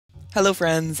Hello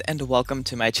friends and welcome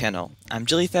to my channel. I'm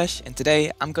Jellyfish and today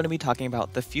I'm going to be talking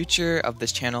about the future of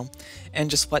this channel and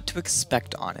just what to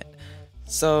expect on it.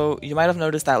 So you might have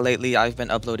noticed that lately I've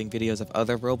been uploading videos of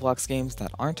other Roblox games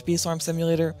that aren't Bee Swarm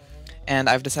Simulator, and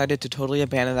I've decided to totally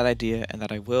abandon that idea and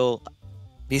that I will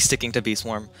be sticking to Bee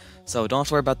Swarm, so don't have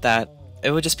to worry about that.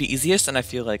 It would just be easiest and I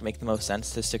feel like make the most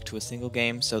sense to stick to a single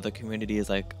game so the community is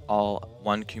like all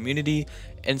one community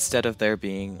instead of there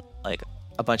being like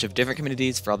a bunch of different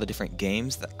communities for all the different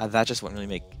games. That just wouldn't really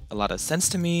make a lot of sense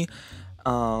to me.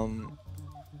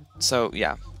 So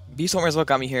yeah, Bee Swarm is what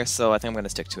got me here, so I think I'm going to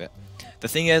stick to it. The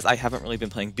thing is, I haven't really been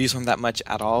playing Bee Swarm that much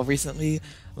at all recently.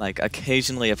 Like,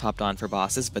 occasionally I've hopped on for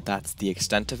bosses, but that's the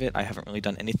extent of it. I haven't really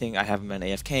done anything. I haven't been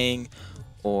AFKing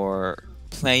or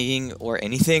playing or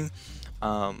anything.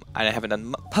 I haven't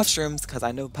done puff shrooms because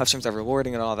I know puff shrooms are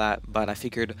rewarding and all that, but I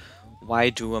figured why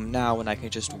do them now when I can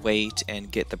just wait and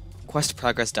get the quest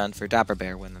progress done for Dapper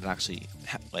Bear when it actually,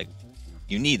 like,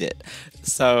 you need it.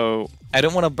 So I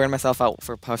don't want to burn myself out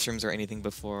for puff shrooms or anything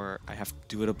before I have to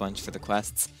do it a bunch for the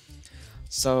quests.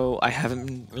 So I haven't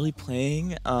been really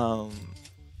playing,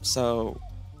 so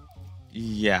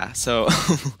yeah, so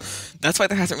that's why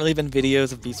there hasn't really been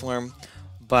videos of Bee Swarm,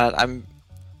 but I'm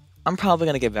probably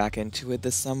gonna get back into it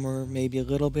this summer, maybe a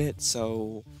little bit.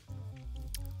 So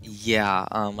yeah,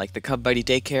 like the Cub Buddy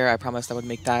Daycare, I promised I would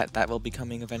make that. That will be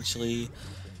coming eventually,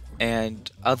 and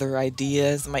other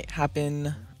ideas might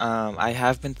happen. I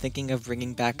have been thinking of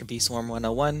bringing back Bee Swarm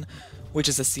 101, which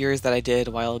is a series that I did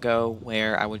a while ago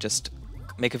where I would just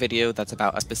make a video that's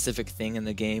about a specific thing in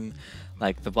the game,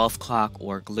 like the wealth clock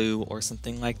or glue or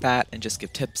something like that, and just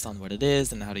give tips on what it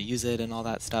is and how to use it and all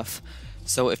that stuff.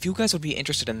 So if you guys would be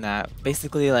interested in that,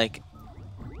 basically like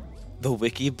the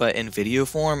wiki but in video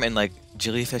form and like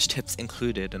jellyfish tips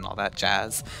included and all that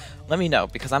jazz, let me know,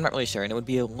 because I'm not really sure, and it would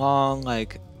be a long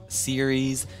like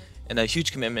series and a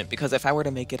huge commitment, because if I were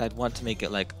to make it, I'd want to make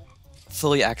it like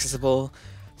fully accessible,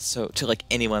 so to like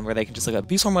anyone, where they can just look up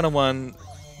Bee Swarm 101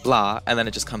 blah and then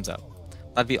it just comes up.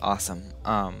 That'd be awesome.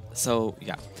 So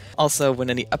yeah, also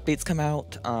when any updates come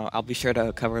out, I'll be sure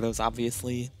to cover those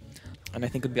obviously. And I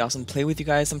think it would be awesome to play with you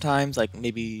guys sometimes, like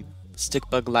maybe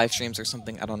Stickbug live streams or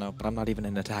something, I don't know, but I'm not even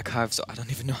in Attack Hive, so I don't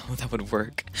even know how that would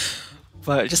work.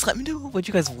 But just let me know what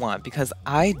you guys want, because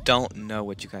I don't know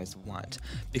what you guys want.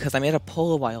 Because I made a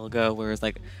poll a while ago where it's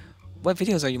like, what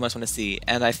videos are you most want to see?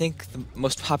 And I think the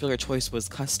most popular choice was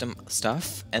custom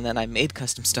stuff, and then I made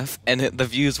custom stuff, and the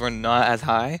views were not as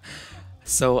high.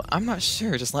 So I'm not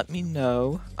sure, just let me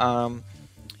know.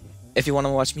 If you want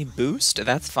to watch me boost,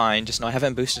 that's fine. Just know I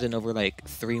haven't boosted in over like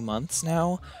 3 months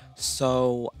now,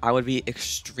 so I would be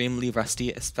extremely rusty,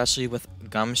 especially with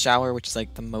Gum Shower, which is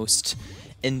like the most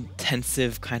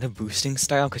intensive kind of boosting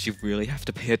style, because you really have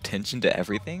to pay attention to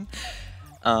everything.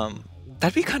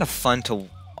 That'd be kind of fun to...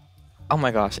 oh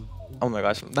my gosh,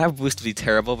 that boost would be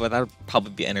terrible, but that would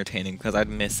probably be entertaining because I'd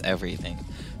miss everything.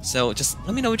 So just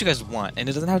let me know what you guys want, and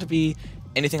it doesn't have to be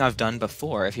anything I've done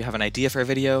before. If you have an idea for a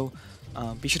video,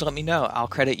 be sure to let me know. I'll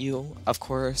credit you, of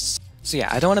course. So yeah,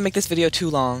 I don't want to make this video too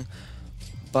long,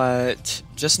 but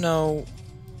just know,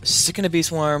 sticking to Bee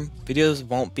Swarm, videos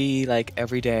won't be like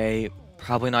every day,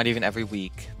 probably not even every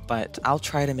week, but I'll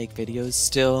try to make videos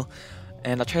still,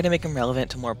 and I'll try to make them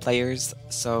relevant to more players.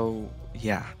 So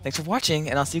yeah, thanks for watching,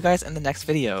 and I'll see you guys in the next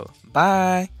video.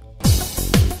 Bye!